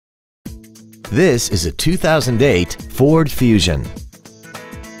This is a 2008 Ford Fusion.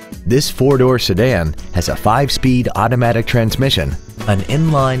 This four-door sedan has a 5-speed automatic transmission, an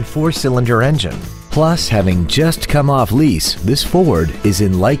inline 4-cylinder engine. Plus, having just come off lease, this Ford is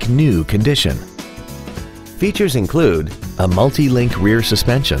in like-new condition. Features include a multi-link rear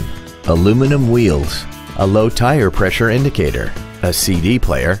suspension, aluminum wheels, a low tire pressure indicator, a CD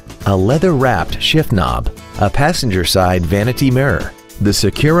player, a leather-wrapped shift knob, a passenger side vanity mirror, the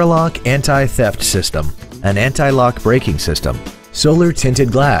SecuriLock anti-theft system, an anti-lock braking system, solar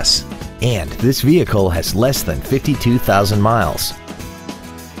tinted glass, and this vehicle has less than 52,000 miles.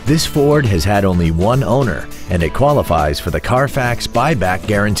 This Ford has had only one owner and it qualifies for the Carfax buyback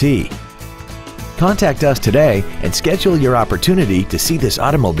guarantee. Contact us today and schedule your opportunity to see this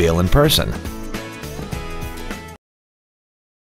automobile in person.